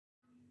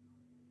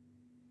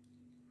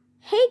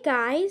Hey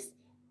guys,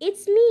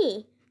 it's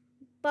me,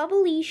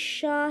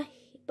 Bubbleisha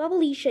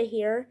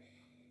here,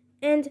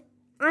 and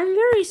I'm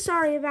very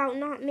sorry about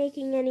not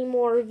making any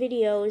more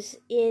videos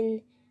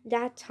in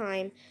that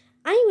time.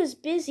 I was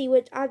busy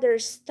with other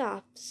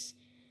stuffs.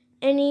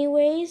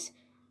 Anyways,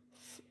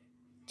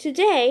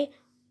 today,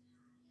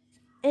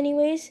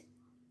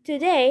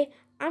 today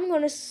I'm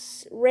gonna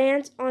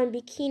rant on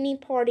Bikini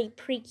Party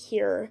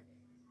Precure.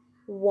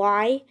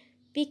 Why?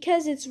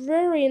 Because it's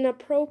very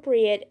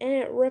inappropriate and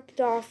it ripped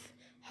off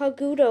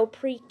Hagudo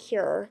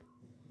Precure.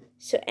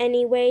 So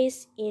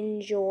anyways,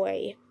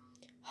 enjoy.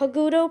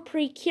 Hagudo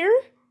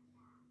Precure?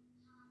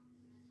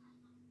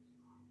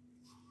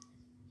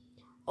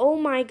 Oh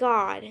my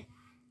god.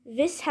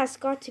 This has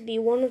got to be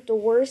one of the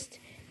worst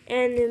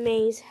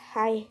animes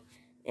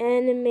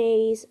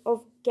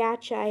of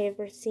gacha I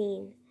ever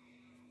seen.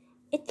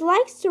 It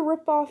likes to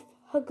rip off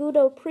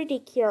Hagudo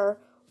Precure,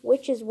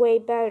 which is way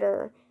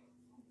better.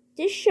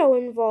 This show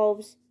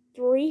involves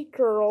 3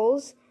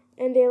 girls,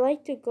 and they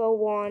like to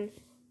go on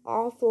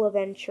awful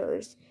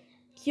adventures.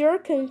 Pure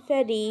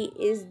confetti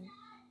is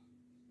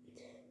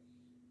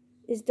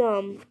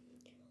dumb.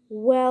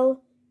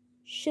 Well,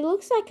 she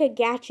looks like a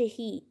gacha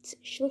heat.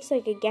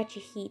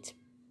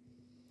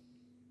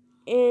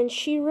 And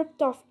she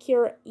ripped off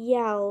Cure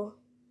Yell.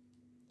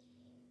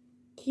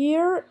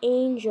 Cure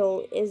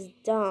Angel is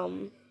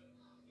dumb.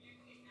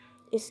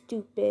 Is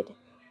stupid.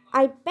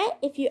 I bet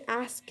if you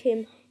ask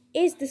him,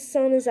 is the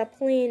sun a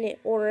planet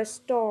or a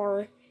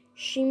star,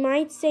 she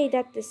might say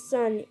that the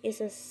sun is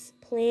a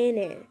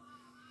planet.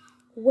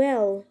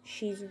 Well,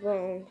 she's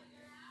wrong.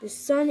 The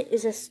sun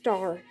is a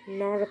star,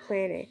 not a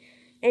planet.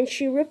 And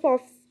she ripped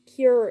off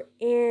Cure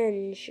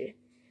Angie.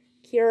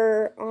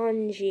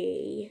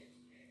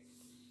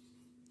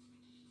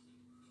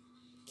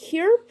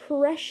 Cure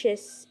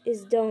Precious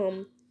is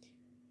dumb.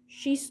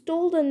 She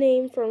stole the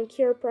name from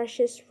Cure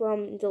Precious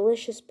from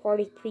Delicious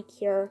Party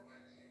Precure.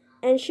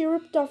 And she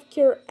ripped off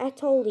Cure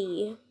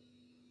Italy.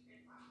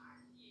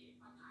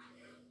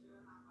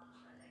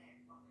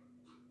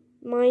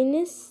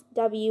 Minus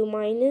W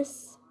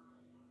minus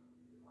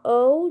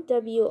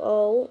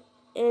OWO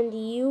and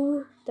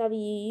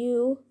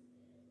UWU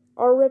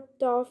are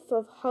ripped off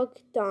of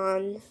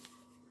Hugdon.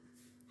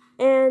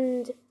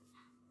 And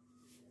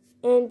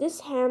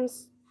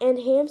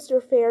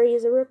Hamster Fairy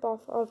is a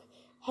ripoff of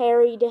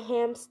Harry the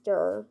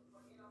Hamster.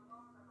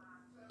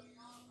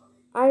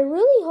 I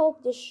really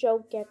hope this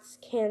show gets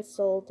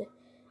cancelled.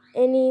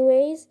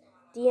 Anyways,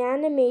 the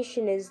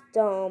animation is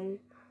dumb.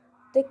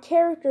 The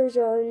characters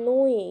are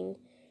annoying.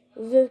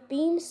 The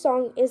theme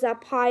song is a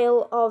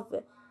pile of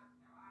beep,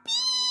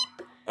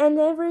 and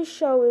every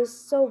show is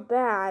so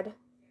bad.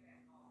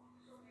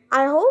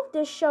 I hope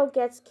this show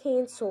gets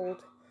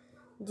cancelled.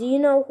 Do you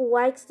know who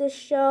likes this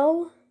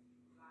show?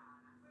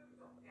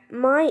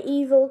 My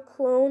evil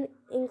clone,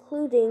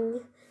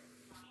 including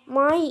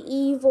my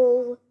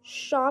evil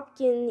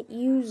Shopkin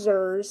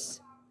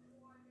users.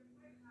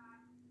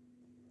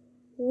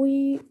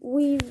 They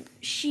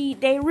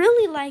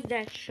really like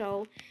that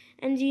show.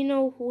 And do you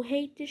know who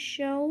hate this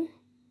show?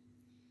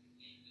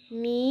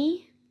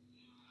 Me,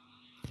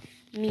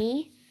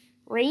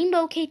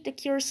 Rainbow Cake the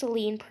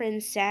Curseline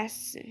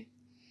Princess,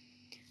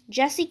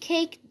 Jessie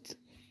Cake,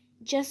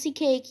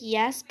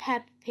 yes,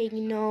 Peppa Pig,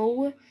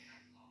 no,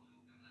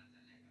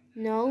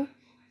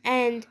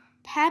 and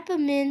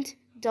Peppermint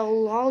the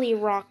Lolly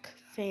Rock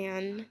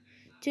fan,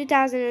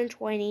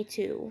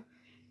 2022.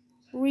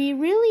 We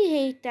really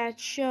hate that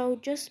show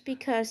just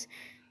because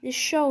the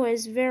show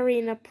is very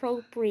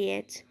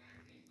inappropriate.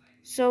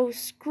 So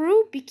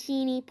screw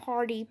Bikini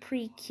Party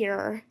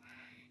Precure.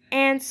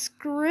 And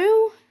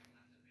screw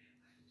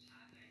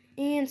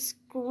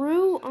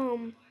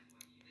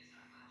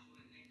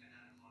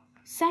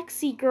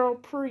Sexy Girl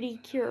Pretty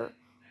Cure.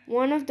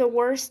 One of the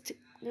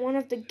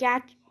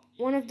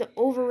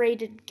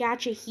overrated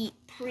gacha heat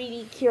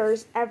pretty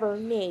cures ever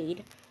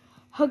made.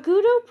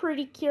 Hagudo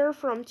Pretty Cure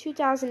from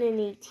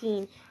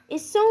 2018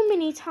 is so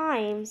many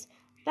times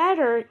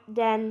better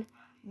than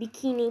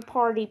Bikini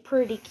Party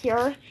Pretty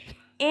Cure.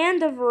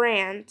 And of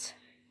rant.